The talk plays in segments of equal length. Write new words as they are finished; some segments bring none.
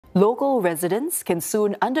Local residents can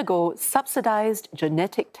soon undergo subsidised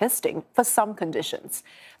genetic testing for some conditions.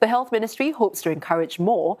 The Health Ministry hopes to encourage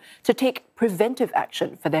more to take preventive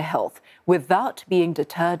action for their health without being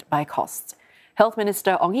deterred by costs. Health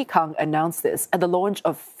Minister Ong Ye Kung announced this at the launch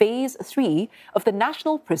of Phase 3 of the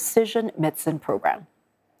National Precision Medicine Programme.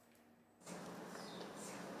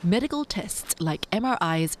 Medical tests like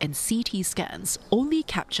MRIs and CT scans only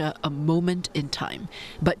capture a moment in time,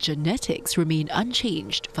 but genetics remain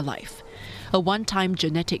unchanged for life. A one-time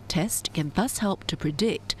genetic test can thus help to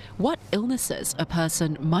predict what illnesses a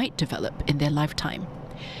person might develop in their lifetime.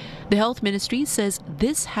 The Health Ministry says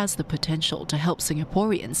this has the potential to help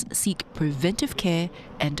Singaporeans seek preventive care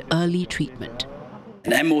and early treatment.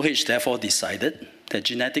 And MOH therefore decided that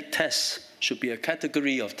genetic tests should be a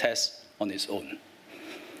category of tests on its own.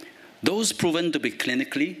 Those proven to be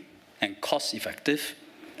clinically and cost-effective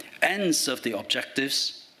and serve the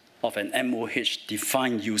objectives of an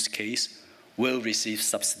MOH-defined use case will receive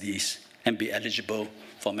subsidies and be eligible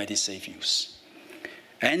for Medisafe use.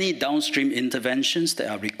 Any downstream interventions that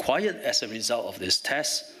are required as a result of this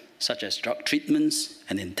test, such as drug treatments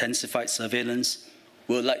and intensified surveillance,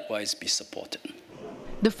 will likewise be supported.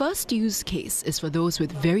 The first use case is for those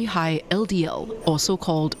with very high LDL, or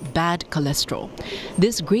so-called bad cholesterol.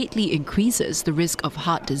 This greatly increases the risk of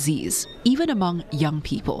heart disease, even among young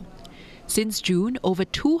people. Since June, over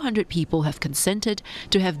 200 people have consented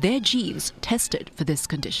to have their genes tested for this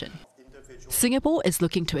condition. Singapore is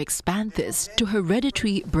looking to expand this to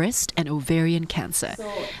hereditary breast and ovarian cancer.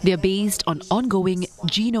 They are based on ongoing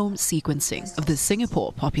genome sequencing of the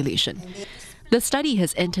Singapore population. The study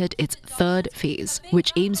has entered its third phase,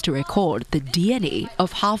 which aims to record the DNA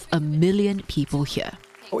of 500,000 people here.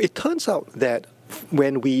 It turns out that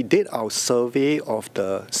when we did our survey of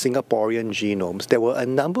the Singaporean genomes, there were a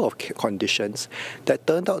number of conditions that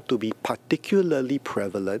turned out to be particularly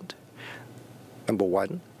prevalent. Number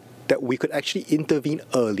one, that we could actually intervene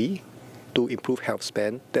early to improve health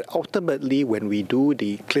span, that ultimately when we do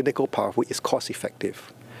the clinical pathway is cost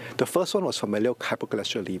effective. The first one was familial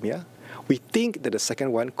hypercholesterolemia. We think that the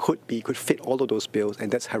second one could fit all of those bills,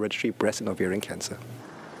 and that's hereditary breast and ovarian cancer.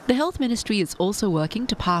 The Health Ministry is also working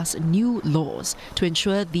to pass new laws to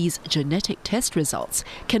ensure these genetic test results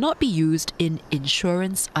cannot be used in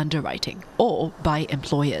insurance underwriting or by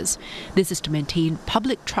employers. This is to maintain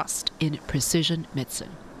public trust in precision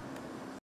medicine.